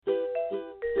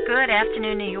Good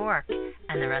afternoon, New York,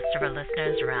 and the rest of our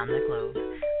listeners around the globe.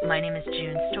 My name is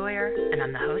June Stoyer, and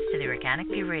I'm the host of the Organic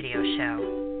View Radio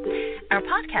Show. Our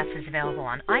podcast is available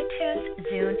on iTunes,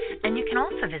 Zune, and you can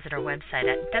also visit our website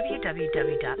at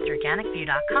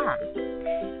www.theorganicview.com.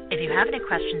 If you have any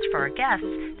questions for our guests,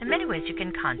 there are many ways you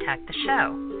can contact the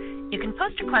show. You can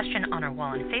post a question on our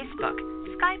wall on Facebook,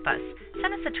 Skype us,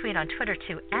 send us a tweet on Twitter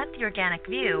to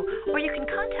 @TheOrganicView, or you can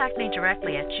contact me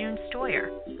directly at June Stoyer.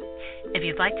 If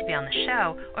you'd like to be on the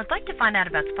show or would like to find out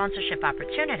about sponsorship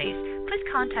opportunities, please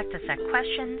contact us at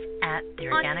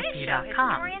questions@theorganicview.com. On today's show,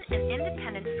 historian and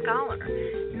independent scholar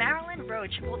Marilyn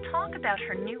Roach will talk about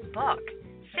her new book,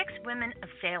 6 Women of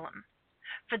Salem.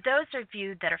 For those of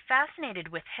you that are fascinated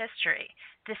with history,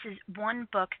 this is one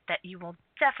book that you will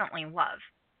definitely love.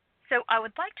 So I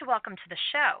would like to welcome to the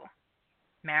show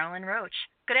Marilyn Roach.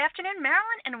 Good afternoon,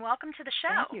 Marilyn, and welcome to the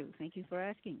show. Thank you. Thank you for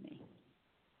asking me.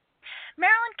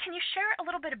 Marilyn, can you share a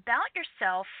little bit about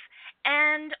yourself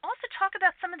and also talk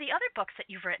about some of the other books that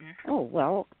you've written? Oh,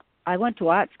 well, I went to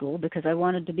art school because I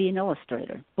wanted to be an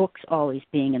illustrator. Books always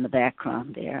being in the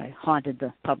background there. I haunted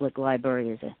the public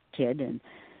library as a kid and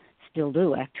still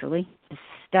do, actually.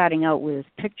 Starting out with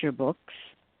picture books,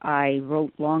 I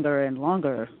wrote longer and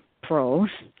longer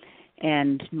prose,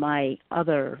 and my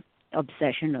other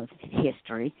obsession of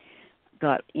history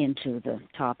got into the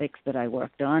topics that I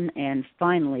worked on, and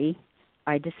finally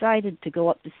I decided to go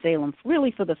up to Salem really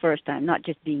for the first time, not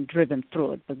just being driven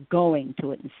through it, but going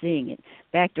to it and seeing it,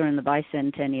 back during the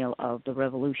bicentennial of the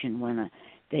Revolution when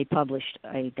they published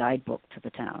a guidebook to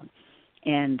the town.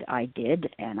 And I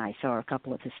did, and I saw a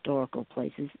couple of historical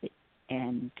places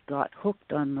and got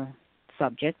hooked on the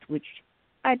subject, which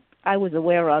I was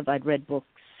aware of. I'd read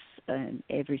books, and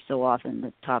every so often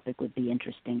the topic would be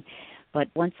interesting. But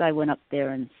once I went up there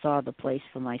and saw the place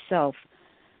for myself,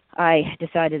 I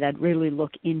decided I'd really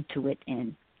look into it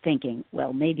and thinking,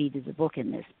 well, maybe there's a book in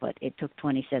this, but it took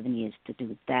 27 years to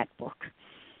do that book.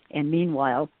 And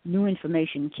meanwhile, new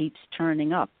information keeps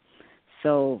turning up.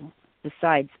 So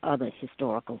besides other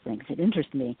historical things that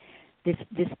interest me, this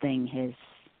thing has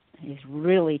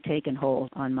really taken hold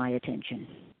on my attention.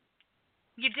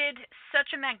 You did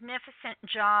such a magnificent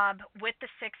job with the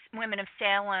 6 Women of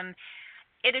Salem.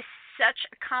 It is such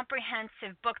a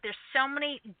comprehensive book. There's so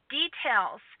many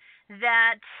details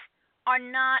that are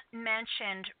not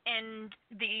mentioned in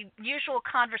the usual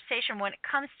conversation when it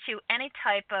comes to any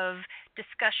type of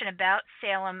discussion about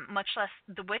Salem, much less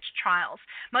the witch trials.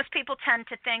 Most people tend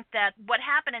to think that what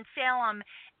happened in Salem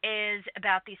is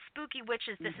about these spooky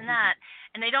witches, this and that,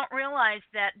 and they don't realize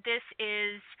that this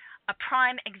is a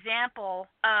prime example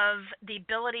of the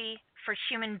ability for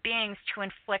human beings to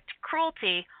inflict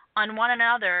cruelty on one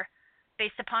another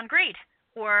based upon greed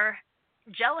or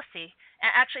jealousy.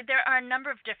 Actually, there are a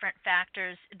number of different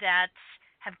factors that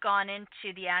have gone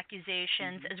into the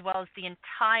accusations, as well as the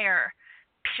entire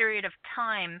period of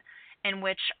time in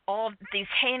which all of these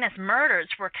heinous murders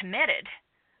were committed.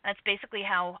 That's basically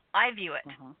how I view it.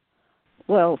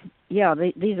 Well, yeah,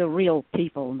 these are real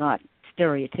people, not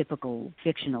stereotypical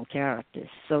fictional characters,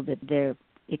 so that their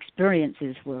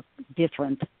experiences were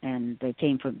different, and they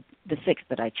came from, the 6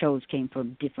 that I chose came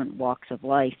from different walks of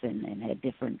life and had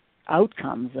different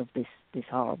outcomes of this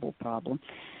horrible problem.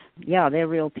 Yeah, they're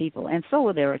real people, and so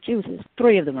are their accusers.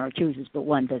 3 of them are accusers, but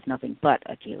 1 does nothing but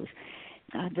accuse.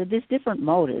 There's different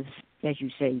motives, as you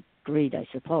say, greed, I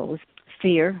suppose.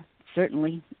 Fear,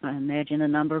 certainly. I imagine a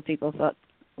number of people thought,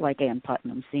 like Ann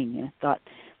Putnam Sr., thought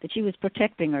that she was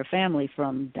protecting her family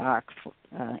from dark,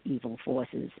 evil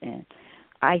forces, and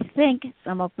I think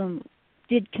some of them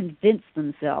did convince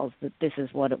themselves that this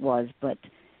is what it was, but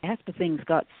after things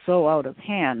got so out of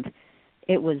hand,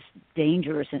 it was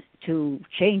dangerous to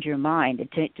change your mind,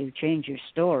 to change your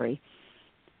story,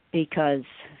 because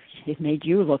it made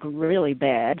you look really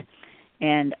bad.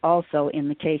 And also in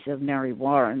the case of Mary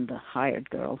Warren, the hired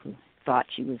girl who thought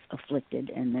she was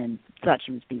afflicted and then thought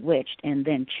she was bewitched and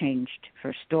then changed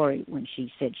her story when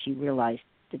she said she realized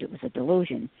that it was a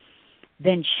delusion.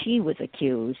 Then she was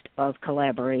accused of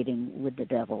collaborating with the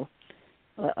devil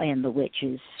and the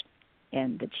witches,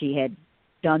 and that she had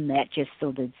done that just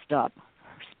so they'd stop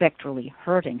spectrally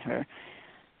hurting her.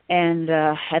 And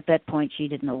at that point, she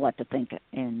didn't know what to think.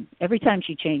 And every time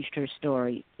she changed her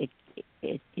story, it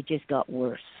just got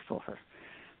worse for her.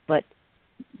 But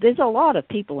there's a lot of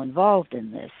people involved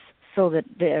in this, so that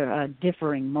there are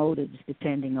differing motives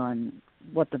depending on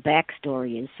what the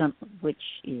backstory is, some of which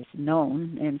is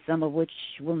known and some of which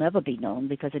will never be known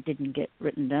because it didn't get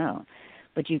written down.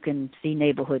 But you can see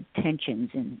neighborhood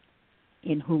tensions in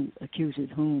who accuses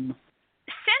whom.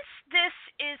 Since this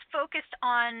is focused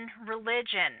on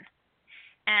religion,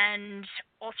 and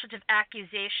all sorts of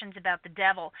accusations about the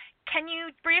devil. Can you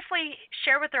briefly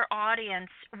share with our audience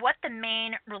what the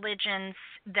main religions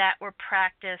that were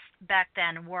practiced back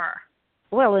then were?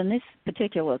 Well, in this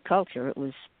particular culture, it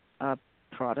was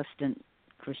Protestant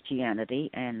Christianity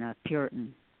and a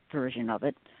Puritan version of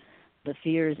it. The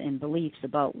fears and beliefs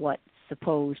about what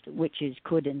supposed witches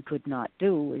could and could not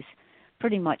do is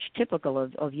pretty much typical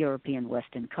of European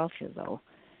Western culture, though.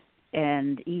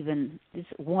 And even this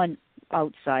one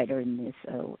outsider in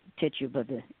this Tituba,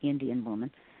 the Indian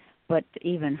woman, but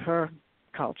even her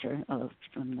culture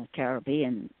from the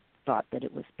Caribbean thought that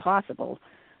it was possible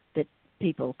that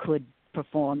people could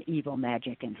perform evil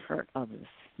magic and hurt others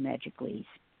magically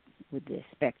with the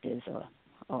specters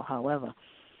or however.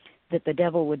 That the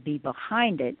devil would be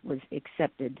behind it was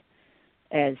accepted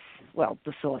as, well,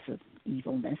 the source of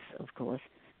evilness, of course.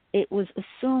 It was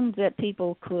assumed that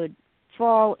people could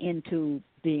fall into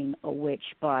being a witch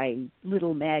by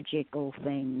little magical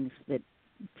things that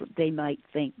they might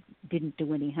think didn't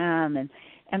do any harm, and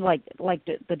like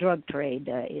the drug trade,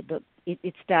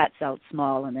 it starts out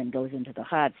small and then goes into the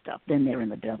hard stuff. Then they're in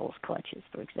the devil's clutches,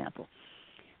 for example.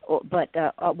 But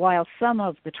while some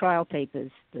of the trial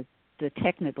papers, the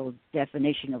technical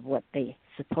definition of what they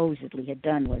supposedly had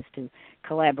done was to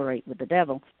collaborate with the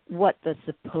devil, what the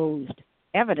supposed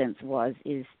evidence was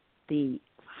is the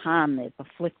harm they're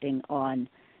afflicting on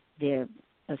their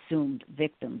assumed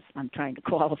victims. I'm trying to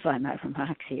qualify my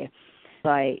remarks here.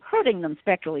 By hurting them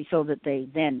spectrally so that they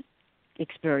then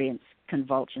experience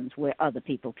convulsions where other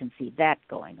people can see that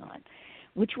going on,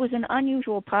 which was an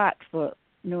unusual part for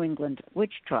New England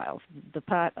witch trials. The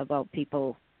part about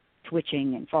people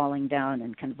twitching and falling down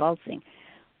and convulsing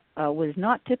was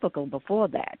not typical before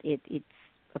that. It's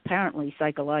apparently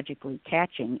psychologically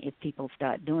catching if people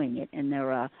start doing it, and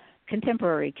there are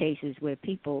contemporary cases where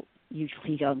people,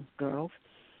 usually young girls,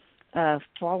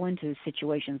 fall into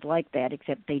situations like that,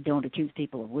 except they don't accuse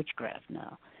people of witchcraft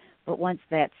now. But once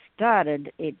that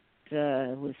started, it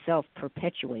was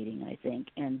self-perpetuating, I think,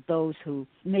 and those who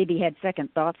maybe had second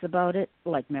thoughts about it,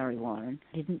 like Mary Warren,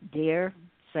 didn't dare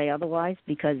say otherwise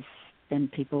because then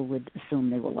people would assume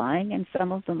they were lying, and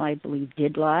some of them, I believe,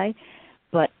 did lie.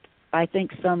 But I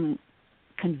think some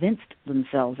convinced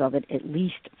themselves of it, at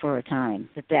least for a time,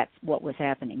 that that's what was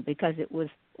happening, because it was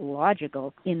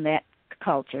logical in that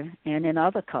culture and in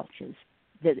other cultures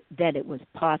that it was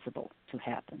possible to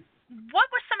happen. What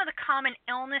were some of the common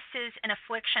illnesses and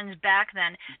afflictions back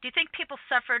then? Do you think people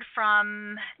suffered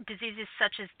from diseases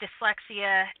such as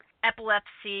dyslexia,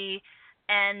 epilepsy,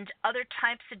 and other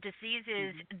types of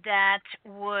diseases that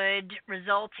would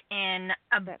result in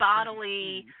a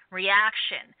bodily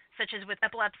reaction, such as with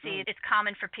epilepsy, it's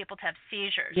common for people to have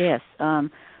seizures? Yes.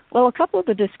 Well, a couple of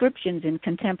the descriptions in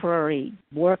contemporary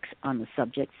works on the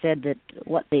subject said that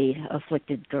what the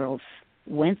afflicted girls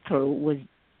went through was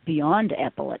beyond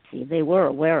epilepsy. They were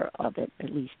aware of it,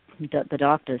 at least the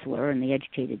doctors were and the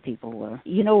educated people were.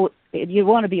 You know, you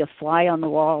want to be a fly on the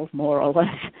wall, more or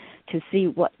less, to see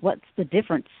what's the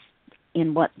difference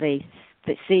in what they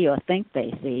see or think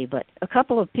they see. But a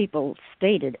couple of people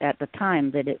stated at the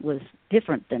time that it was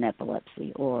different than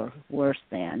epilepsy or worse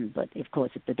than, but of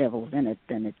course if the devil's in it,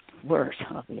 then it's worse,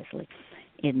 obviously,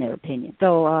 in their opinion.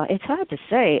 So it's hard to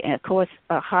say. Of course,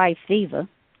 a high fever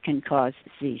can cause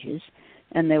seizures,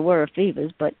 and there were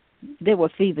fevers, but there were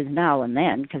fevers now and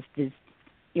then because there's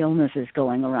illnesses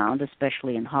going around,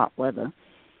 especially in hot weather.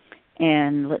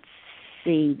 And let's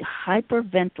see,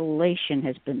 hyperventilation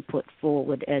has been put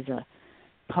forward as a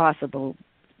possible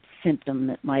symptom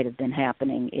that might have been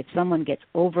happening. If someone gets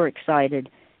overexcited,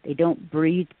 they don't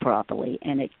breathe properly,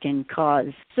 and it can cause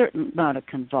a certain amount of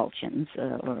convulsions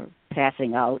or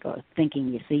passing out or thinking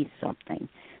you see something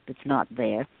that's not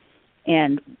there.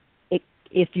 And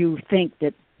if you think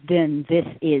that then this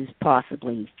is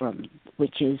possibly from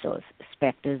witches or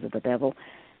specters of the devil,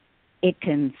 it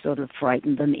can sort of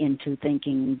frighten them into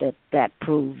thinking that that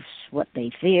proves what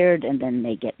they feared, and then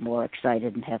they get more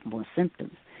excited and have more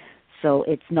symptoms. So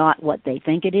it's not what they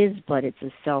think it is, but it's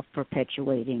a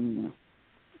self-perpetuating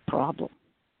problem.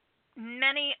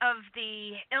 Many of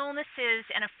the illnesses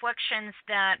and afflictions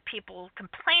that people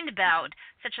complained about,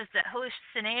 such as the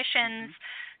hallucinations,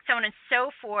 so on and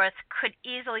so forth, could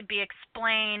easily be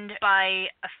explained by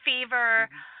a fever,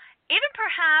 even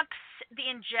perhaps the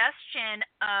ingestion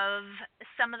of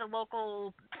some of the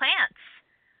local plants.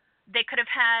 They could have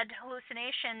had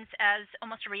hallucinations as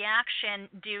almost a reaction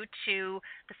due to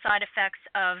the side effects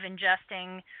of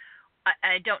ingesting.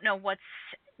 I don't know what's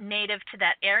native to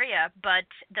that area, but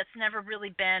that's never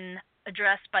really been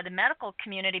addressed by the medical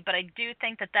community. But I do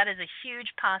think that that is a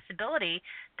huge possibility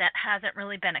that hasn't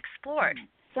really been explored.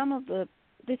 Some of the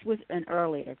this was an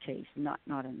earlier case, not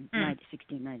in Mm.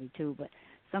 1692, but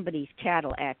somebody's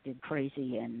cattle acted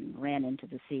crazy and ran into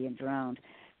the sea and drowned.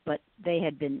 But they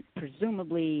had been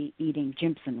presumably eating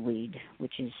Jimson weed,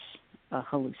 which is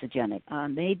hallucinogenic.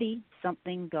 Maybe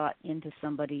something got into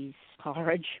somebody's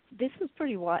porridge. This was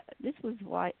pretty wide. This was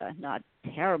not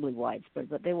terribly widespread,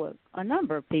 but there were a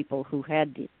number of people who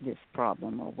had this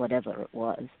problem or whatever it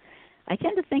was. I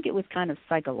tend to think it was kind of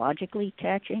psychologically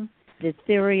catching. The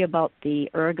theory about the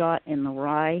ergot in the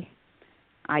rye,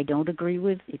 I don't agree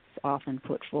with. It's often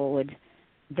put forward.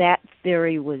 That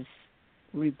theory was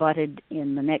rebutted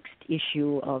in the next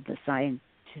issue of the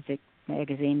scientific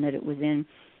magazine that it was in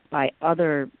by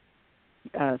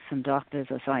some doctors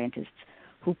or scientists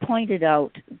who pointed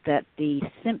out that the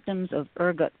symptoms of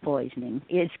ergot poisoning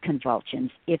is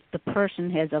convulsions if the person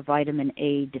has a vitamin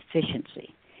A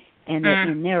deficiency, and that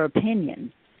Mm. in their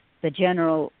opinion, the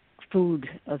general food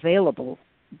available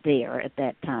there at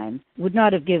that time would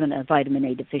not have given a vitamin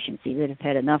A deficiency. They'd have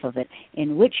had enough of it,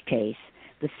 in which case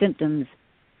the symptoms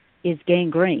is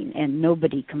gangrene, and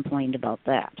nobody complained about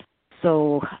that.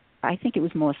 So I think it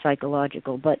was more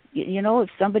psychological. But, if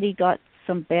somebody got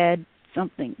some bad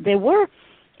something, there were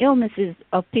illnesses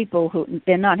of people who,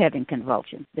 they're not having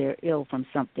convulsions. They're ill from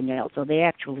something else, so they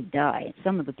actually die.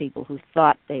 Some of the people who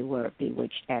thought they were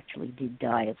bewitched actually did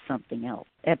die of something else.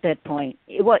 At that point,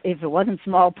 if it wasn't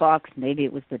smallpox, maybe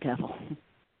it was the devil.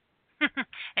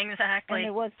 And Exactly.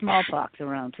 there was smallpox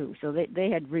around, too, so they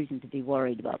had reason to be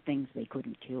worried about things they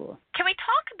couldn't cure. Can we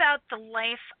talk about the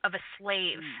life of a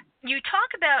slave? You talk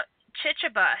about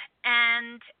Chichaba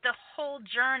and the whole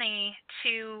journey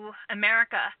to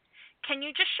America. Can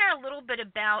you just share a little bit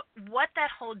about what that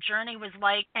whole journey was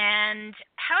like and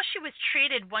how she was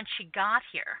treated once she got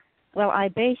here? Well, I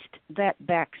based that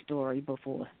backstory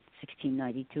before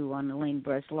 1692 on Elaine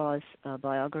Breslau's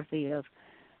biography of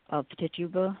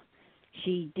Tituba.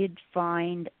 She did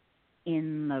find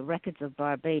in the records of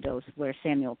Barbados, where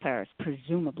Samuel Parris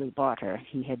presumably bought her,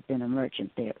 he had been a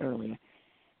merchant there earlier,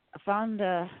 found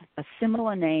a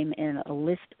similar name in a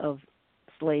list of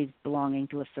slaves belonging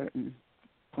to a certain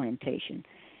plantation,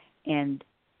 and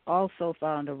also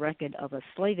found a record of a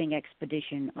slaving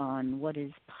expedition on what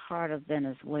is part of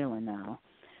Venezuela now,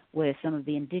 where some of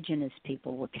the indigenous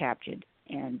people were captured,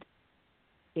 and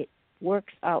it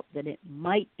works out that it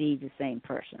might be the same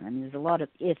person. I mean, there's a lot of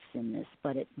ifs in this,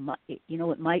 but it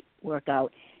might work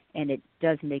out, and it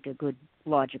does make a good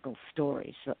logical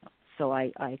story. So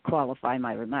I qualify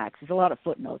my remarks. There's a lot of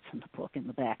footnotes in the book in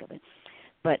the back of it.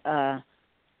 But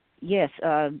yes,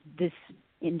 this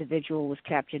individual was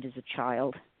captured as a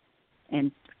child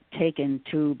and taken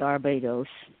to Barbados,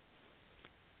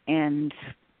 and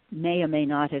may or may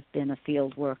not have been a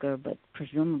field worker, but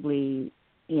presumably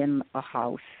in a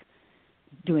house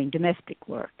doing domestic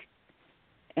work.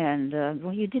 And,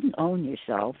 you didn't own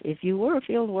yourself. If you were a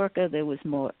field worker, there was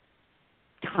more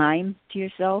time to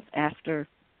yourself after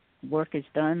work is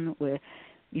done, where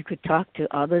you could talk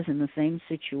to others in the same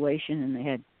situation, and they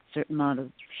had a certain amount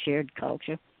of shared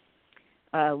culture.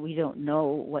 We don't know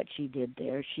what she did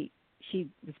there. She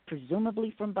was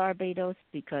presumably from Barbados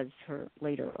because her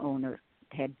later owner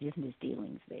had business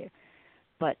dealings there.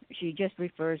 But she just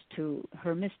refers to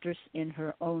her mistress in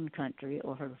her own country,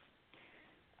 or her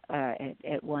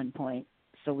at one point,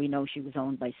 so we know she was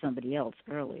owned by somebody else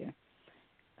earlier.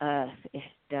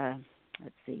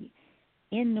 Let's see.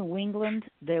 In New England,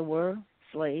 there were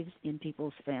slaves in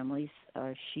people's families.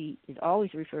 She is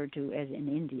always referred to as an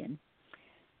Indian.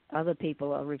 Other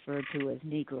people are referred to as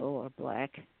Negro or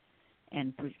black,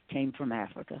 and came from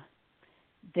Africa.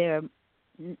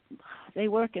 They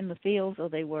work in the fields or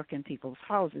they work in people's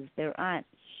houses. There aren't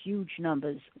huge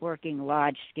numbers working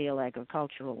large-scale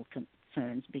agricultural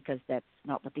concerns because that's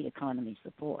not what the economy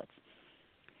supports.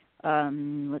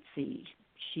 Let's see.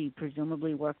 She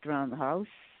presumably worked around the house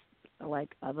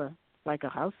like a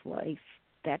housewife,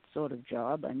 that sort of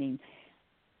job. I mean,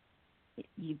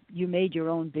 you made your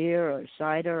own beer or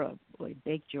cider, or you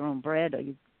baked your own bread, or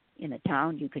in a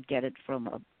town you could get it from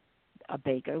a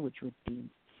baker, which would be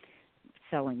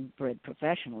selling bread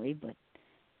professionally, but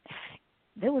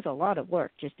there was a lot of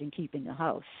work just in keeping a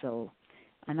house. So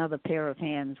another pair of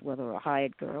hands, whether a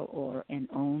hired girl or an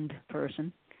owned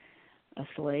person, a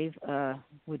slave,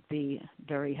 would be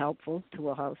very helpful to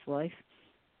a housewife.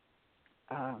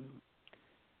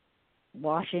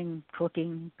 Washing,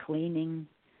 cooking, cleaning,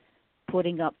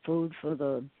 putting up food for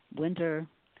the winter,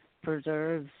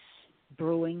 preserves,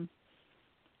 brewing.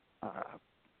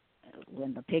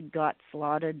 When the pig got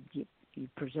slaughtered, you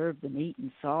preserved the meat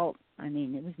and salt. I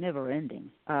mean, it was never ending.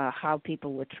 How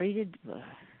people were treated,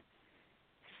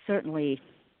 certainly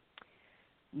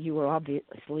you were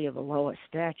obviously of a lower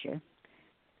stature.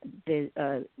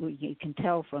 You can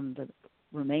tell from the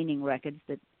remaining records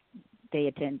that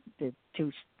the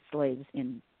two slaves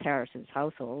in Paris's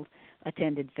household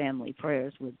attended family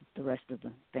prayers with the rest of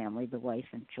the family, the wife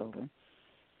and children.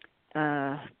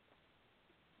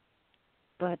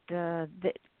 But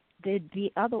the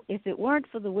other, if it weren't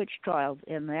for the witch trials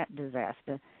and that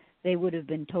disaster, they would have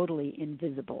been totally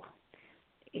invisible.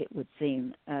 It would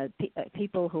seem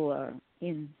people who are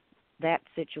in that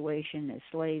situation as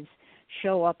slaves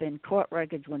show up in court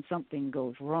records when something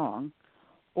goes wrong,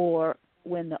 or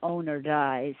when the owner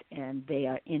dies and they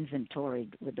are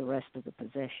inventoried with the rest of the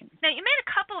possessions. Now, you made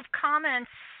a couple of comments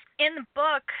in the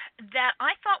book that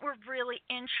I thought were really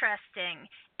interesting,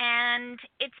 and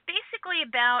it's basically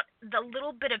about the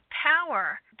little bit of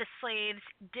power the slaves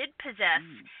did possess.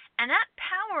 And that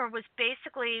power was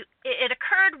basically, it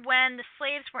occurred when the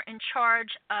slaves were in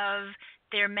charge of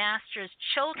their master's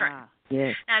children.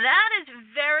 Yes. Now, that is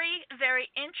very,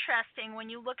 very interesting when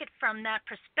you look at it from that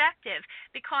perspective,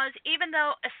 because even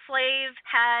though a slave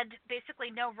had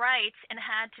basically no rights and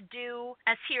had to do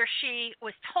as he or she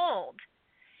was told,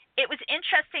 it was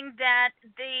interesting that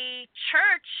the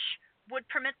church would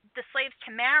permit the slaves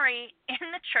to marry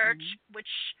in the church, which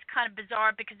is kind of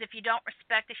bizarre, because if you don't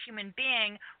respect a human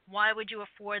being, why would you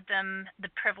afford them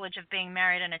the privilege of being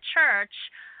married in a church?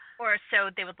 Or so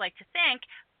they would like to think.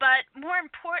 But more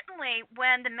importantly,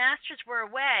 when the masters were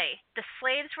away, the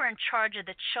slaves were in charge of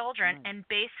the children and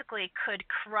basically could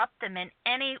corrupt them in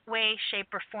any way, shape,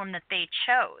 or form that they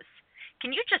chose.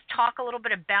 Can you just talk a little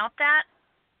bit about that?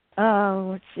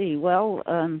 Let's see. Well,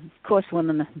 of course, when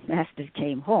the masters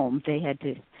came home, they had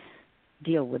to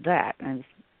deal with that. And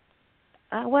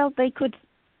well, they could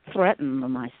threaten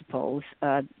them, I suppose.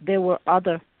 There were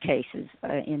other cases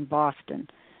in Boston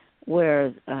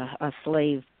where a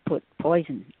slave put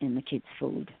poison in the kids'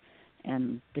 food,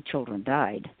 and the children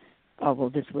died. Although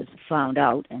this was found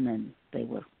out, and then they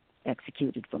were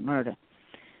executed for murder.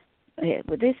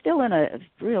 But they're still in a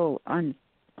real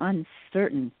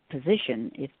uncertain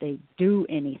position if they do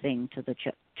anything to the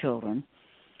children,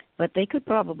 but they could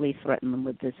probably threaten them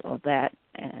with this or that,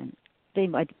 and they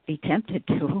might be tempted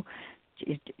to.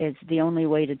 It's the only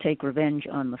way to take revenge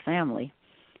on the family.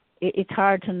 It's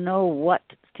hard to know what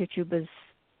Tituba's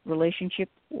relationship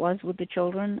was with the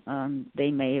children.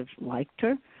 They may have liked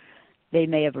her. They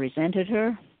may have resented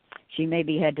her. She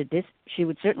maybe had to she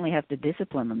would certainly have to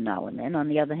discipline them now and then. On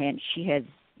the other hand, she has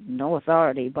no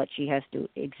authority, but she has to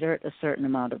exert a certain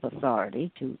amount of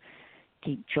authority to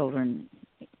keep children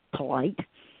polite.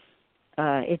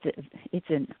 It's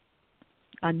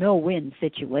a no-win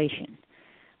situation.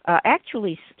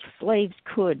 Actually, slaves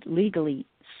could legally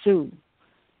sue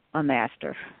a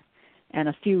master, and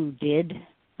a few did,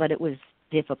 but it was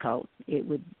difficult.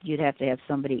 You'd have to have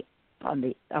somebody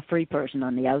a free person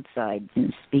on the outside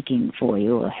speaking for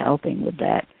you or helping with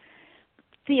that.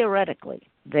 Theoretically,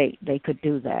 they could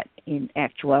do that. In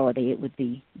actuality, it would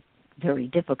be very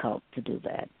difficult to do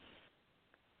that.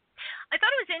 I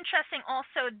thought it was interesting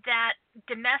also that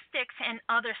domestics and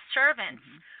other servants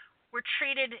were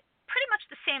treated pretty much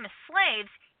the same as slaves,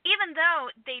 even though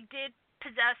they did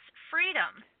possess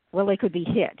freedom. Well, they could be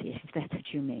hit, if that's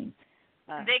what you mean.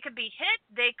 They could be hit.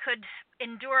 They could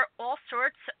endure all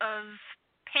sorts of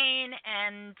pain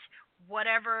and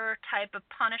whatever type of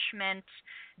punishment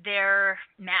their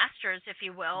masters, if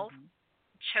you will,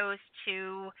 chose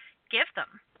to give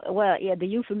them. Well, yeah, the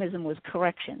euphemism was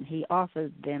correction. He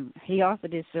offered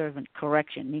his servant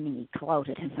correction, meaning he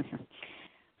clouted him.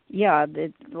 Yeah,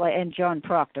 and John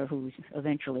Proctor, who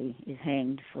eventually is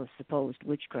hanged for supposed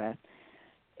witchcraft,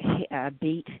 he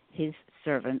beat his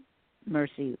servant,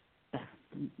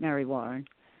 Mary Warren,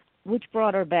 which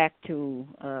brought her back to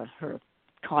her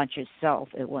conscious self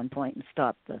at one point and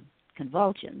stopped the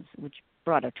convulsions, which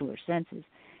brought her to her senses.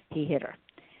 He hit her.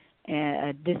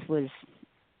 And this was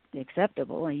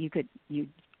acceptable. You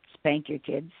spank your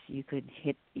kids. You could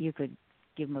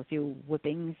give them a few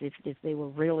whippings if they were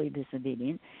really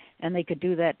disobedient, and they could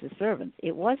do that to servants.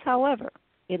 It was, however,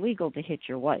 illegal to hit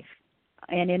your wife.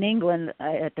 And in England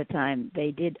at the time,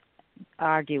 they did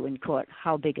argue in court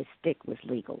how big a stick was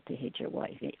legal to hit your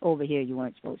wife. Over here, you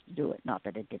weren't supposed to do it. Not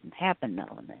that it didn't happen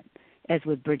now and then, as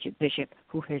with Bridget Bishop,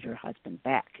 who hit her husband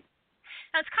back.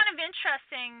 Now, it's kind of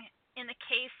interesting in the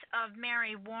case of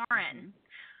Mary Warren.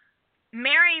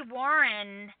 Mary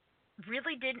Warren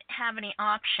really didn't have any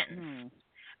options.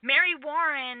 Mary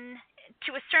Warren,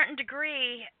 to a certain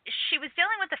degree, she was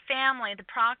dealing with a family, the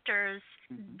Proctors,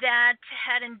 that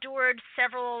had endured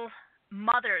several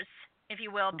mothers, if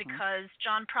you will, because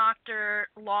John Proctor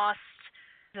lost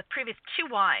the previous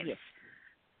two wives. Yes.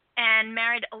 and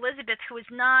married Elizabeth, who was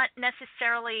not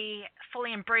necessarily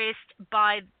fully embraced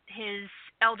by his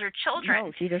elder No,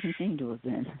 children. she doesn't seem to have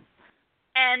been.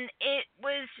 And it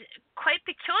was quite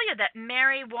peculiar that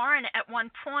Mary Warren at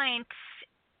one point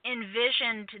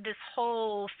envisioned this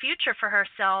whole future for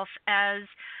herself as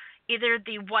either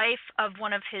the wife of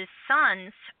one of his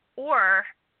sons or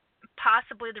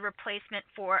possibly the replacement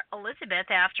for Elizabeth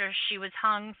after she was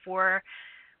hung for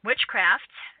witchcraft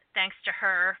thanks to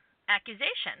her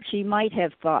accusation. She might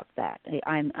have thought that.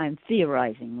 I'm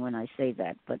theorizing when I say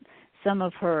that, but some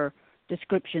of her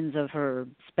descriptions of her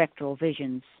spectral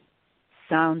visions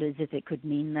sound as if it could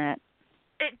mean that.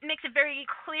 It makes it very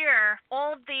clear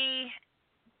all of the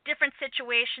different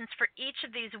situations for each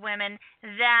of these women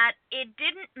that it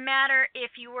didn't matter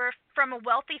if you were from a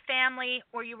wealthy family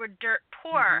or you were dirt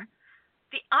Mm-hmm. poor.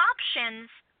 The options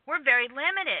were very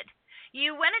limited.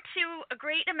 You went into a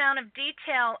great amount of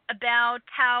detail about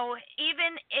how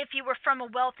even if you were from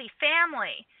a wealthy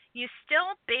family, you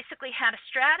still basically had to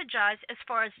strategize as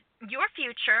far as your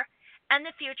future and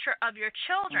the future of your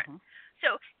children. Uh-huh.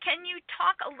 So, can you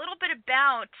talk a little bit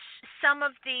about some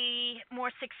of the more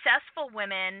successful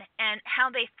women and how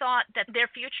they thought that their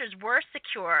futures were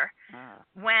secure Ah.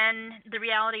 when the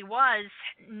reality was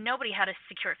nobody had a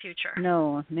secure future?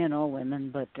 No, men or women,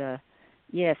 but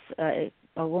yes, a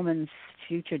woman's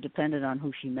future depended on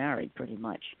who she married, pretty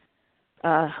much.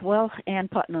 Well, Ann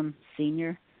Putnam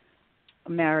Sr.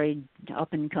 married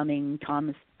up and coming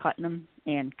Thomas Putnam,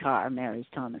 and Carr marries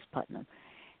Thomas Putnam.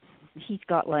 He's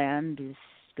got land, is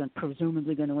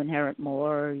presumably going to inherit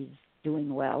more. He's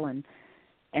doing well, and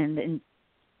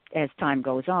as time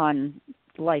goes on,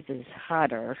 life is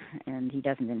harder, and he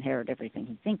doesn't inherit everything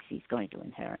he thinks he's going to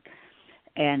inherit.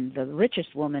 And the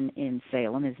richest woman in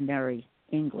Salem is Mary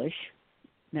English,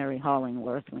 Mary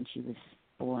Hollingworth, when she was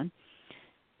born.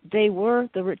 They were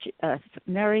the rich.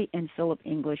 Mary and Philip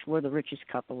English were the richest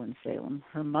couple in Salem.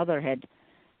 Her mother had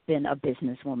been a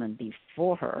businesswoman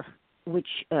before her, which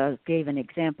gave an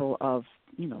example of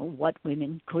what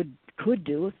women could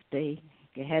do if they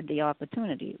had the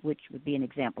opportunity, which would be an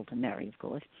example to Mary, of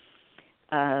course.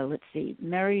 Let's see,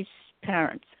 Mary's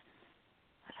parents.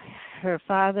 Her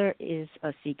father is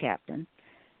a sea captain,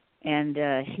 and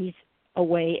he's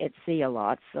away at sea a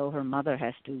lot, so her mother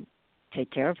has to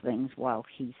take care of things while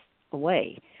he's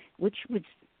away, which was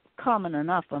common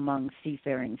enough among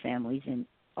seafaring families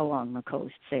along the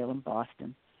coast, Salem,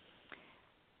 Boston.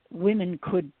 Women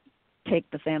could take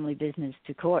the family business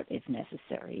to court if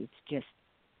necessary. It's just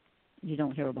you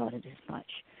don't hear about it as much.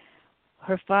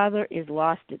 Her father is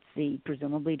lost at sea,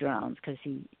 presumably drowns, because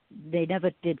they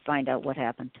never did find out what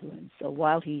happened to him. So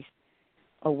while he's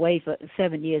away for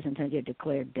 7 years until he's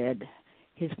declared dead,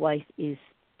 his wife is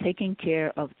taking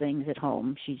care of things at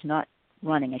home. She's not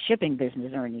running a shipping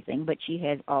business or anything, but she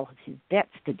has all of his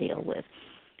debts to deal with.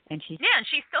 And she's Yeah, and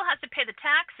she still has to pay the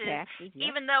taxes, yeah.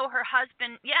 even though her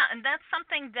husband, yeah, and that's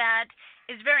something that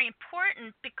is very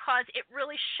important because it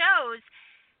really shows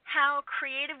how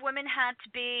creative women had to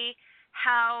be,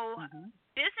 how Mm-hmm.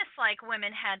 businesslike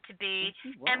women had to And be,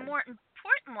 she and was. more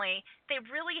importantly, they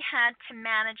really had to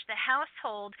manage the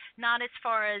household, not as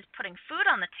far as putting food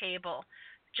on the table,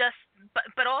 just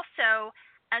but also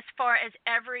as far as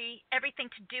everything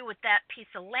to do with that piece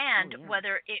of Oh land, yeah.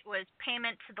 whether it was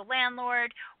payment to the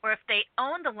landlord or if they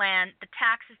owned the land, the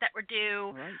taxes that were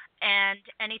due, Right. and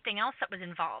anything else that was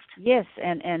involved. Yes,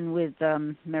 and with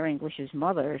Mary English's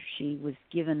mother, she was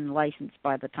given license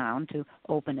by the town to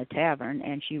open a tavern,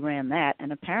 and she ran that,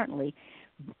 and apparently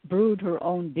brewed her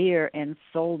own beer and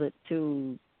sold it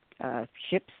to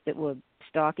ships that were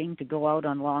stocking to go out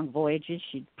on long voyages.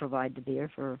 She'd provide the beer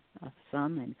for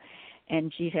some,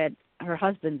 and she had her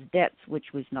husband's debts,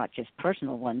 which was not just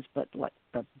personal ones, but what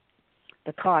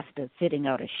the cost of fitting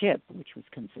out a ship, which was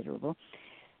considerable.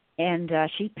 And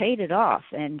she paid it off,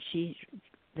 and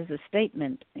there's a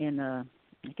statement in I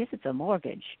guess it's a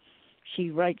mortgage. She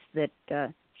writes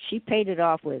that she paid it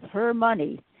off with her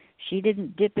money. She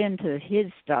didn't dip into his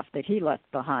stuff that he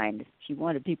left behind. She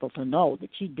wanted people to know that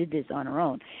she did this on her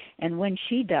own. And when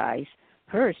she dies,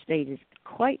 her estate is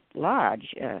quite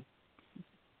large.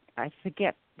 I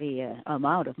forget the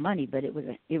amount of money, but it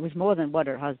was more than what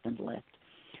her husband left.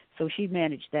 So she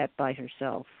managed that by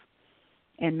herself.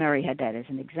 And Mary had that as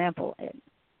an example.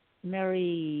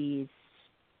 Mary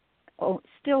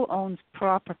still owns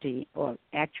property, or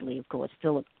actually, of course,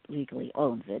 Philip legally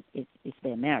owns it if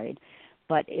they're married,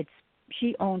 but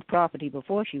she owned property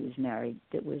before she was married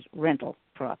that was rental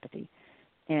property,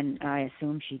 and I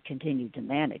assume she continued to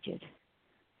manage it.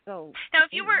 So Now,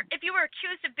 yeah. if you were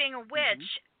accused of being a Mm-hmm. witch,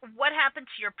 what happened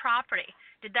to your property?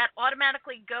 Did that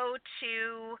automatically go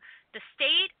to the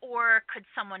state, or could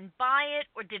someone buy it,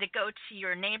 or did it go to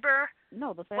your neighbor?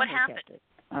 No, the What family happened? kept it.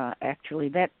 Actually,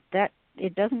 that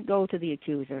it doesn't go to the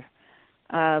accuser.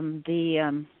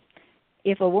 The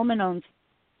If a woman owns,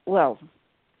 well,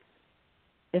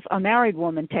 if a married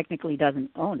woman technically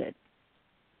doesn't own it,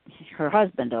 her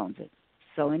husband owns it.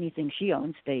 So anything she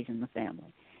owns stays in the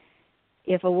family.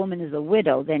 If a woman is a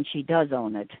widow, then she does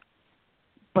own it,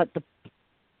 but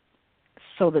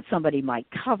so that somebody might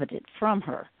covet it from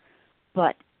her.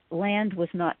 But land was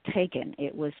not taken.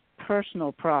 It was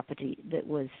personal property that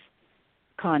was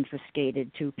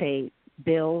confiscated to pay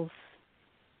bills,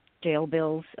 jail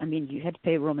bills. I mean, you had to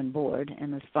pay room and board,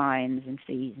 and there's fines and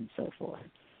fees and so forth.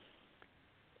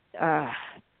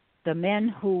 The men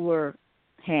who were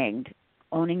hanged,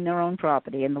 owning their own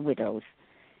property, and the widows,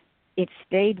 it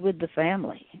stayed with the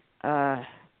family. For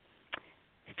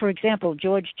example,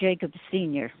 George Jacobs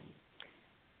Sr.,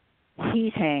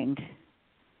 he's hanged,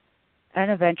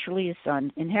 and eventually his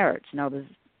son inherits. Now, there's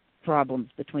problems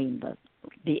between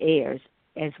the heirs,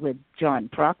 as with John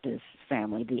Proctor's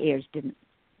family. The heirs didn't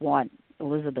want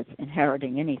Elizabeth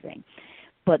inheriting anything,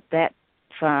 but that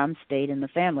farm stayed in the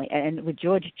family. And with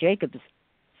George Jacobs'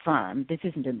 farm, this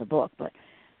isn't in the book, but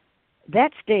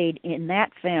that stayed in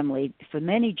that family for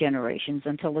many generations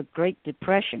until the Great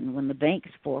Depression, when the banks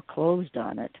foreclosed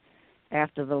on it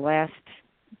after the last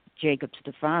Jacobs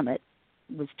to farm it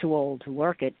was too old to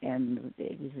work it, and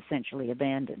it was essentially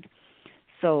abandoned.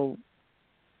 So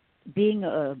being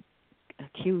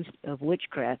accused of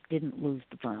witchcraft didn't lose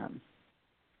the farm.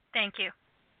 Thank you.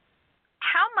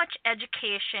 How much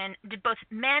education did both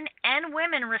men and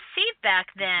women receive back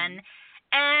then?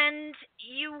 And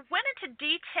you went into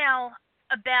detail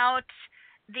about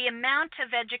the amount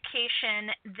of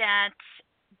education that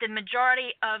the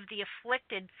majority of the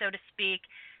afflicted, so to speak,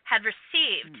 had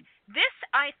received. This,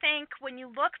 I think, when you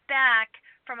look back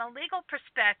from a legal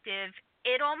perspective,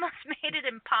 it almost made it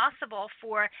impossible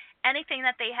for anything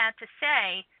that they had to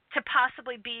say to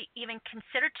possibly be even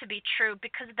considered to be true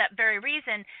because of that very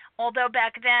reason. Although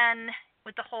back then,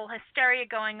 with the whole hysteria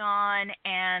going on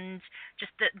and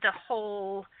just the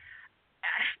whole,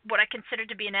 what I consider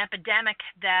to be an epidemic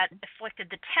that afflicted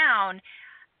the town,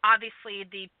 obviously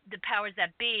the powers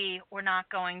that be were not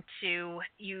going to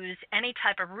use any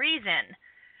type of reason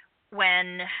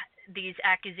when these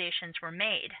accusations were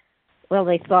made. Well,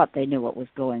 they thought they knew what was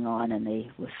going on, and they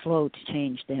were slow to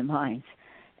change their minds.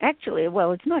 Actually,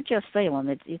 well, it's not just Salem.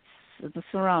 It's the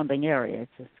surrounding area.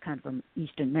 It's kind of an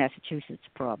eastern Massachusetts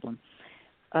problem.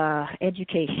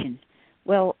 Education.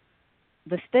 Well,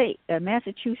 the state,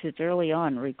 Massachusetts early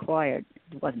on required,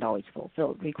 it wasn't always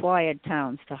fulfilled, required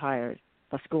towns to hire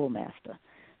a schoolmaster.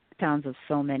 Towns of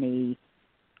so many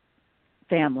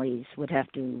families would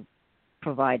have to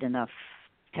provide enough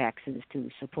taxes to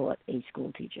support a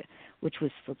school teacher, which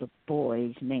was for the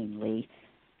boys mainly.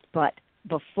 But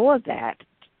before that,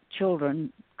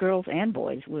 children, girls and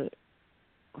boys, were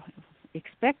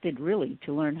expected really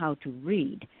to learn how to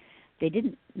read. They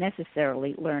didn't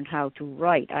necessarily learn how to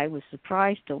write. I was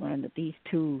surprised to learn that these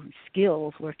two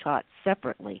skills were taught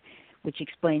separately, which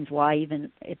explains why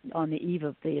even on the eve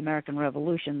of the American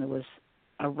Revolution there was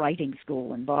a writing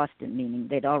school in Boston, meaning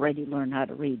they'd already learned how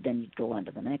to read, then you'd go on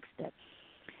to the next step.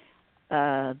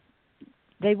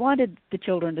 They wanted the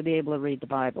children to be able to read the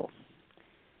Bible,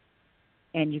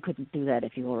 and you couldn't do that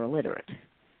if you were illiterate.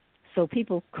 So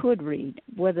people could read.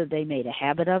 Whether they made a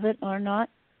habit of it or not,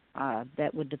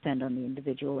 that would depend on the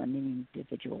individual and the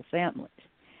individual families.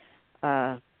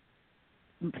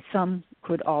 Some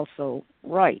could also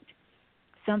write.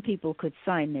 Some people could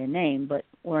sign their name but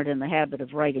weren't in the habit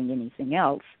of writing anything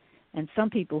else. And some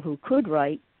people who could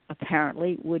write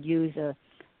apparently would use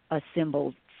a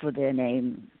symbol for their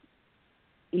name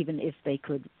even if they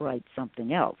could write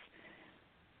something else.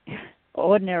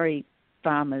 Ordinary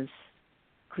farmers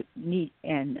could need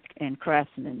and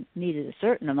craftsmen needed a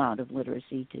certain amount of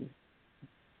literacy to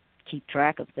keep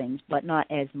track of things, but not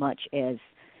as much as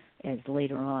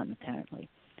later on, apparently.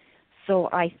 So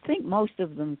I think most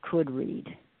of them could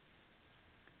read.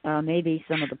 Maybe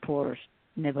some of the poorest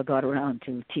never got around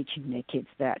to teaching their kids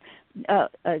that.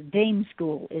 A dame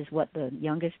school is what the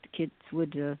youngest kids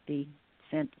would be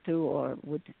sent to,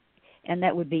 and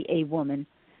that would be a woman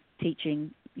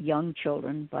teaching young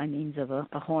children by means of a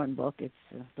horn book. It's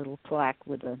a little plaque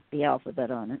with the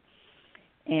alphabet on it.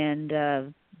 And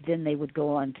then they would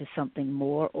go on to something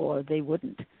more, or they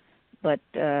wouldn't. But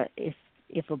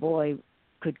if a boy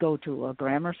could go to a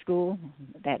grammar school,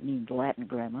 that means Latin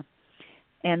grammar,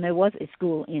 and there was a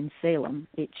school in Salem.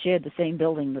 It shared the same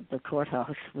building that the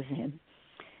courthouse was in.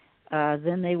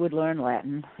 Then they would learn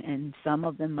Latin, and some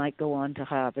of them might go on to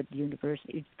Harvard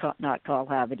University. It's not called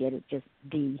Harvard yet; it's just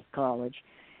the college.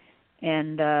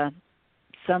 And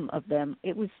some of them,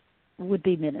 would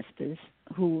be ministers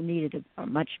who needed a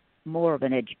much more of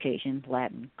an education,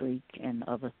 Latin, Greek, and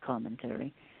other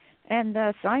commentary. And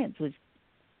science was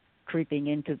creeping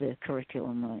into the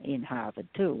curriculum in Harvard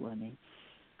too. I mean,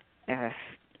 uh,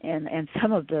 and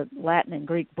some of the Latin and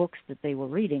Greek books that they were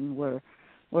reading were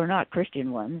not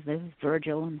Christian ones. There was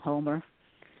Virgil and Homer.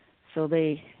 So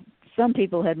some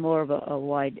people had more of a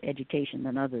wide education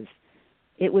than others.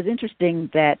 It was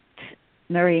interesting that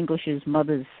Mary English's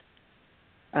mother's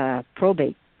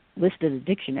probate listed a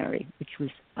dictionary, which was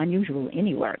unusual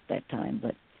anywhere at that time,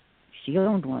 but she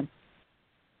owned one.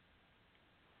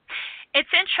 It's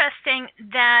interesting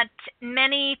that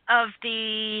many of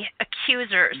the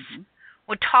accusers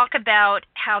would talk about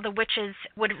how the witches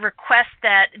would request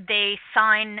that they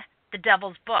sign the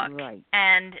devil's book. Right.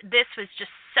 And this was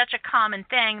just such a common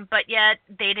thing, but yet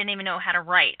they didn't even know how to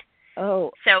write.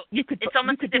 Oh, so it's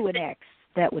almost you could do an X.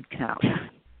 That would count.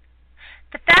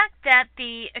 The fact that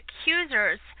the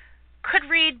accusers could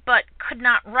read but could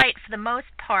not write for the most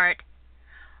part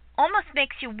almost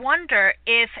makes you wonder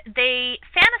if they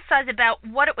fantasize about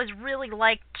what it was really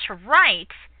like to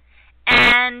write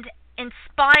and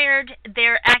inspired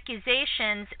their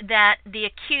accusations that the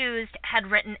accused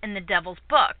had written in the devil's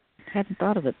book. I hadn't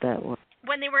thought of it that way.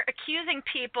 When they were accusing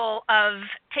people of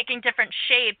taking different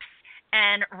shapes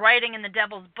and writing in the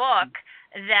devil's book,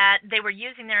 that they were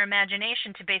using their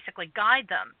imagination to basically guide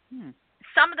them.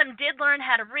 Some of them did learn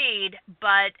how to read,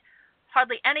 but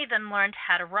hardly any of them learned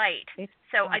how to write.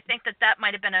 So I think that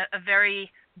might have been a very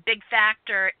big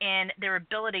factor in their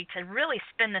ability to really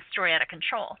spin the story out of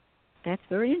control. That's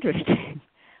very interesting.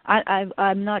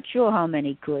 I'm not sure how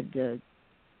many could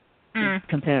in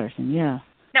comparison, yeah.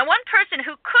 Now, one person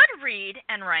who could read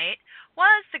and write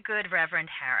was the good Reverend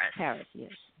Harris. Harris,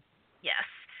 yes. Yes.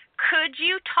 Could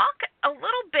you talk a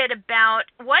little bit about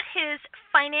what his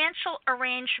financial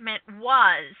arrangement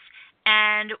was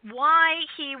and why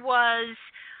he was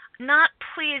not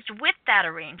pleased with that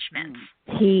arrangement?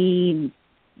 He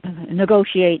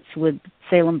negotiates with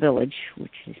Salem Village,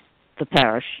 which is the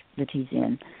parish that he's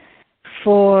in,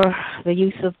 for the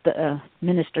use of the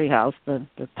ministry house, the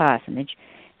parsonage,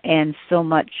 and so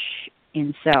much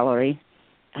in salary.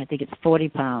 I think it's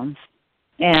 £40.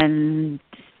 And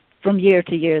from year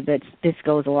to year that this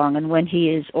goes along, and when he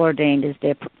is ordained as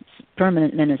their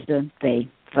permanent minister, they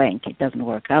think it doesn't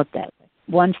work out that way.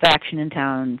 One faction in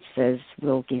town says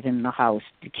we'll give him the house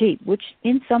to keep, which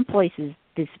in some places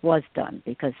this was done,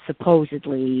 because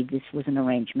supposedly this was an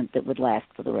arrangement that would last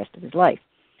for the rest of his life.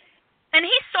 And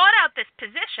he sought out this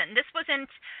position. This wasn't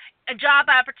a job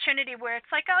opportunity where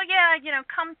it's like, oh yeah,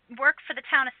 come work for the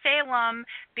town of Salem,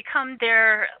 become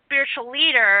their spiritual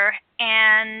leader,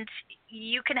 and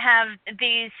you can have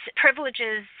these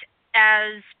privileges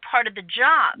as part of the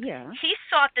job. Yeah. He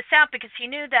sought this out because he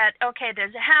knew that, okay,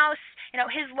 there's a house,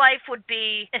 his life would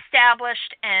be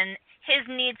established and his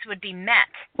needs would be met.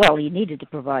 Well, he needed to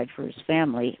provide for his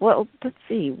family. Well, let's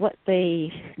see, what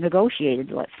they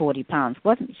negotiated, like £40,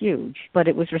 wasn't huge, but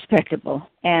it was respectable.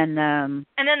 And then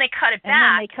they cut it back. And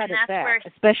then they cut it back,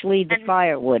 especially the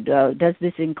firewood. Does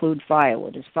this include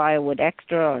firewood? Is firewood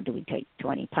extra, or do we take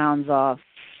 £20 off?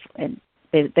 And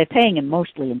they're paying him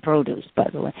mostly in produce, by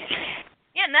the way.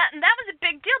 Yeah, and that was a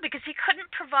big deal because he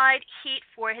couldn't provide heat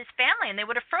for his family, and they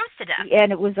would have froze to death.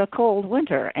 And it was a cold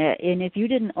winter, and if you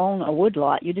didn't own a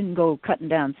woodlot, you didn't go cutting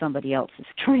down somebody else's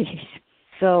trees.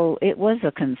 So it was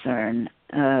a concern.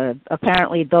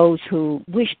 Apparently those who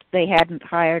wished they hadn't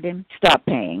hired him stopped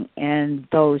paying, and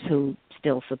those who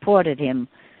still supported him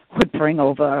would bring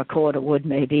over a cord of wood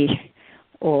maybe,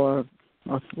 or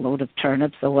a load of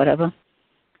turnips or whatever.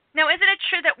 Now, isn't it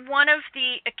true that one of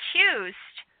the accused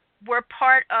were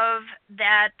part of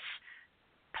that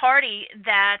party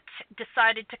that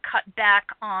decided to cut back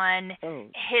on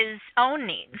his own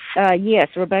needs? Yes,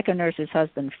 Rebecca Nurse's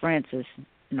husband, Francis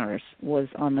Nurse, was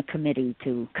on the committee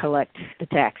to collect the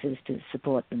taxes to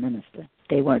support the minister.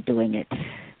 They weren't doing it.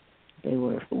 They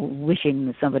were wishing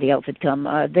that somebody else had come.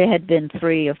 There had been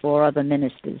 3 or 4 other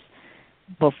ministers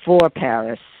before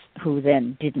Paris who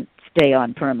then didn't stay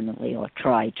on permanently or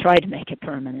try to make it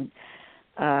permanent.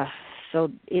 So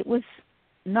it was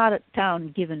not a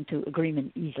town given to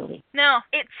agreement easily. No,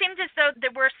 it seemed as though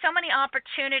there were so many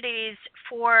opportunities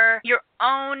for your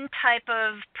own type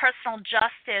of personal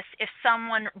justice. If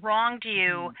someone wronged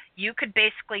you, you could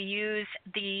basically use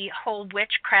the whole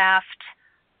witchcraft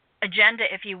agenda,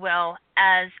 if you will,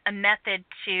 as a method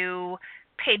to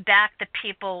pay back the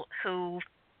people who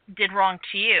did wrong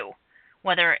to you.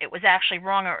 whether it was actually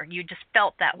wrong or you just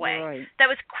felt that way. Right. That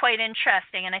was quite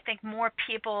interesting, and I think more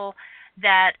people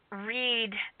that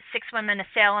read Six Women of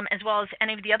Salem, as well as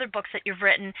any of the other books that you've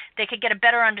written, they could get a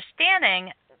better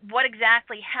understanding what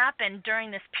exactly happened during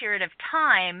this period of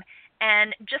time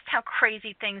and just how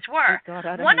crazy things were. It got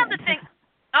out of One of the hand. things,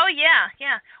 oh yeah,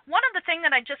 yeah. One of the things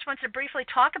that I just wanted to briefly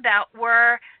talk about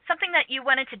were something that you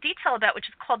went into detail about, which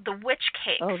is called the witch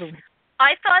Oh, cakes. the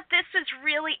I thought this was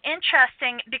really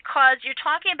interesting because you're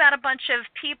talking about a bunch of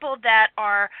people that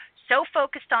are so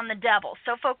focused on the devil,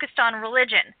 so focused on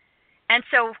religion. And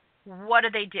so what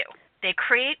do? They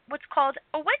create what's called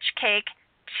a witch cake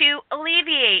to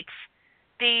alleviate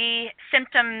the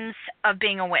symptoms of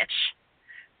being a witch.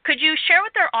 Could you share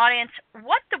with our audience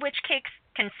what the witch cakes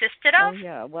consisted Oh, of?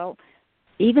 yeah. Well,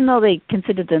 even though they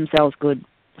considered themselves good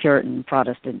Puritan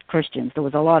Protestant Christians, there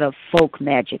was a lot of folk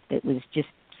magic that was just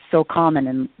so common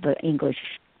in the English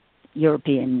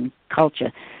European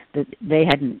culture that they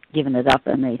hadn't given it up,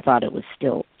 and they thought it was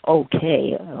still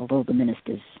okay, although the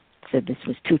ministers said this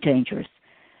was too dangerous.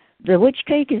 The witch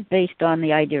cake is based on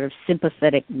the idea of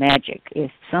sympathetic magic. If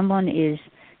someone is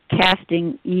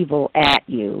casting evil at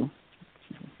you,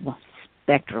 well,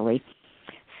 spectrally,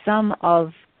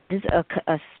 there's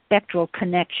a spectral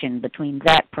connection between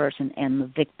that person and the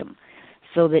victim,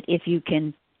 so that if you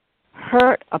can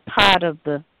hurt a part of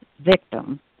the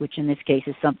victim, which in this case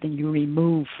is something you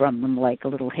remove from them, like a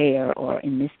little hair, or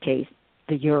in this case,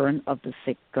 the urine of the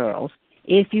sick girls,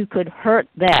 if you could hurt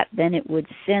that, then it would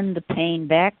send the pain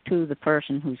back to the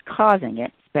person who's causing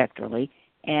it spectrally,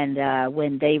 and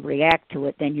when they react to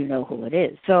it, then you know who it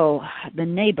is. So the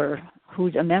neighbor,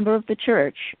 who's a member of the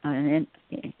church, an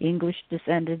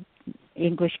English-descended,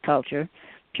 English culture,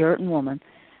 Puritan woman,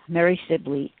 Mary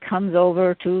Sibley, comes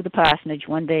over to the parsonage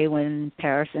one day when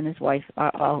Paris and his wife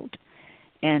are out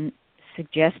and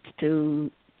suggests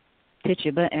to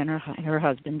Tituba and her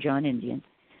husband, John Indian,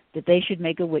 that they should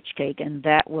make a witch cake, and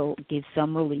that will give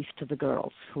some relief to the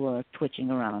girls who are twitching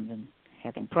around and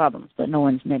having problems. But no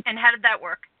one's meant. And how did that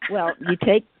work? Well, you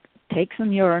take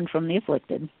some urine from the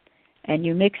afflicted, and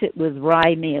you mix it with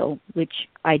rye meal, which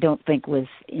I don't think was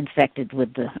infected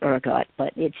with the ergot,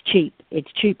 but it's cheap.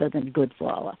 It's cheaper than good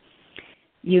flour.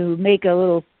 You make a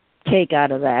little cake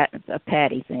out of that, a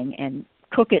patty thing, and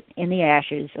cook it in the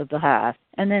ashes of the hearth,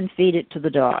 and then feed it to the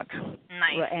dog.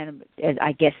 Nice. And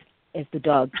I guess as the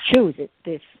dog chews it,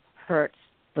 this hurts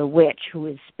the witch who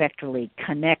is spectrally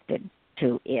connected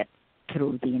to it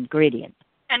through the ingredient.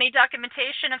 Any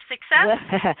documentation of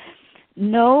success?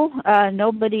 No,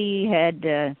 nobody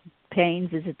had pains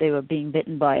as if they were being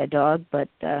bitten by a dog, but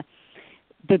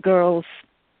the girls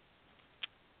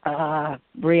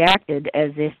reacted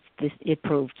as if it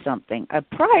proved something.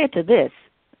 Prior to this,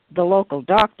 the local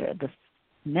doctor, the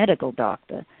medical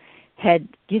doctor, had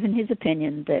given his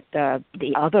opinion that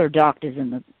the other doctors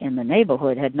in the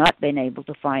neighborhood had not been able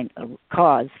to find a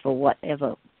cause for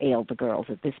whatever ailed the girls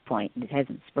at this point, and it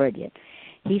hasn't spread yet.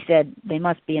 He said they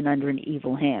must be under an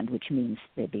evil hand, which means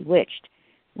they're bewitched.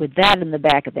 With that in the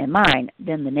back of their mind,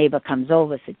 then the neighbor comes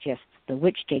over, suggests the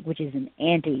witch cake, which is an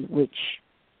anti-witch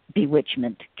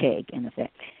bewitchment cake, in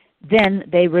effect. Then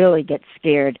they really get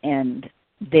scared, and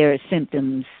their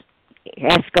symptoms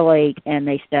escalate, and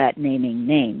they start naming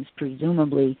names,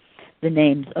 presumably the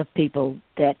names of people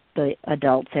that the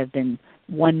adults have been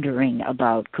wondering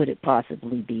about. Could it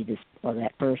possibly be this or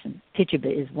that person? Tituba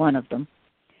is one of them.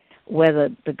 Whether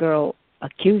the girl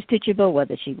accused Tituba,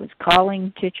 whether she was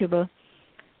calling Tituba,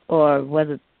 or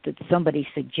whether somebody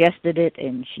suggested it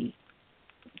and she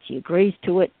agrees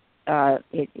to it,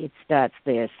 it starts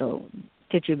there. So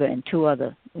Tituba and two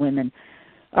other women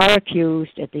are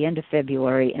accused at the end of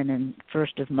February, and then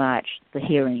 1st of March the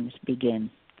hearings begin,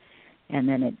 and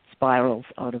then it spirals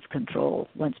out of control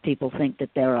once people think that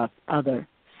there are other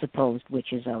supposed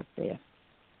witches out there.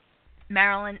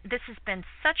 Marilyn, this has been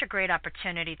such a great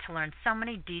opportunity to learn so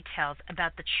many details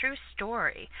about the true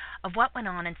story of what went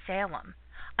on in Salem.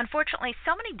 Unfortunately,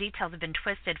 so many details have been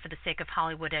twisted for the sake of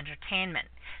Hollywood entertainment.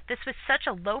 This was such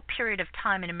a low period of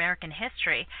time in American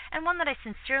history, and one that I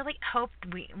sincerely hope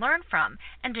we learn from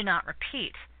and do not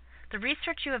repeat. The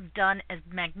research you have done is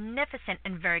magnificent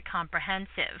and very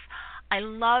comprehensive. I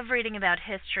love reading about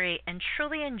history and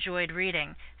truly enjoyed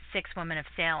reading Six Women of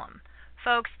Salem.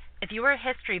 Folks, if you are a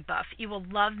history buff, you will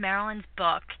love Marilyn's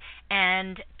book,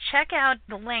 and check out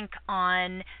the link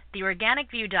on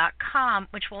theorganicview.com,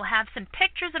 which will have some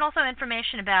pictures and also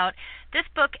information about this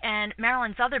book and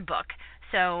Marilyn's other book.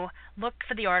 So look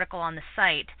for the article on the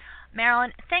site.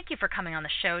 Marilyn, thank you for coming on the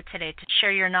show today to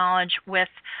share your knowledge with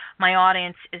my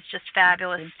audience. Is just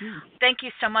fabulous. Thank you. Thank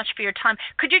you so much for your time.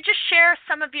 Could you just share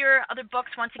some of your other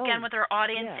books once again with our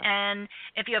audience, yeah. and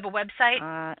if you have a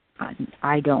website?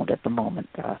 I don't at the moment.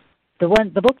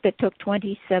 The book that took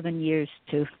 27 years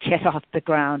to get off the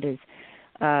ground is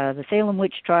The Salem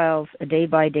Witch Trials, a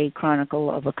day-by-day chronicle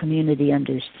of a community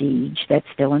under siege. That's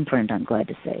still in print, I'm glad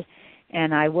to say.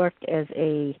 And I worked as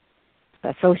a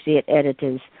associate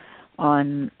editor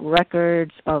on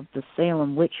records of the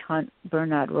Salem witch hunt.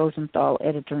 Bernard Rosenthal,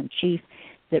 editor-in-chief,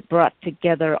 that brought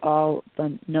together all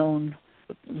the known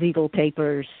legal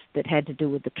papers that had to do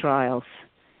with the trials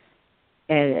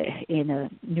in a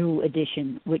new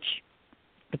edition, which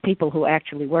the people who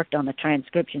actually worked on the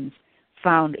transcriptions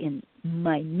found in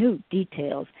minute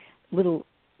details, little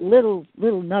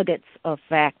nuggets of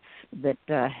facts that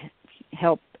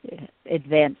help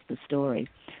advance the story.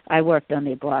 I worked on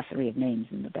the glossary of names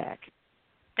in the back.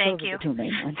 Thank Those you. are the two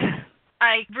main ones.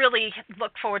 I really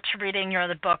look forward to reading your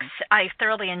other books. I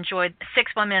thoroughly enjoyed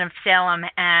Six Women of Salem.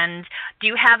 And do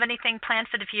you have anything planned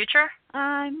for the future?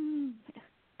 I'm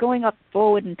going up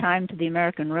forward in time to the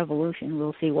American Revolution.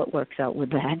 We'll see what works out with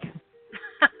that.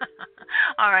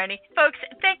 All righty. Folks,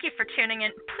 thank you for tuning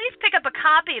in. Please pick up a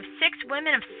copy of Six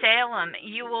Women of Salem.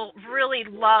 You will really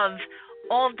love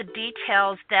all of the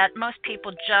details that most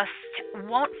people just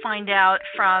won't find out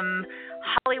from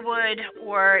Hollywood,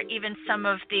 or even some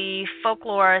of the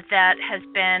folklore that has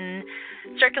been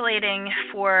circulating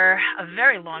for a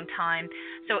very long time.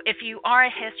 So if you are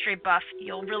a history buff,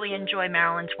 you'll really enjoy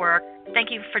Marilyn's work. Thank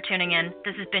you for tuning in.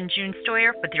 This has been June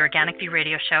Stoyer with the Organic View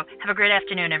Radio Show. Have a great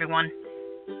afternoon, everyone.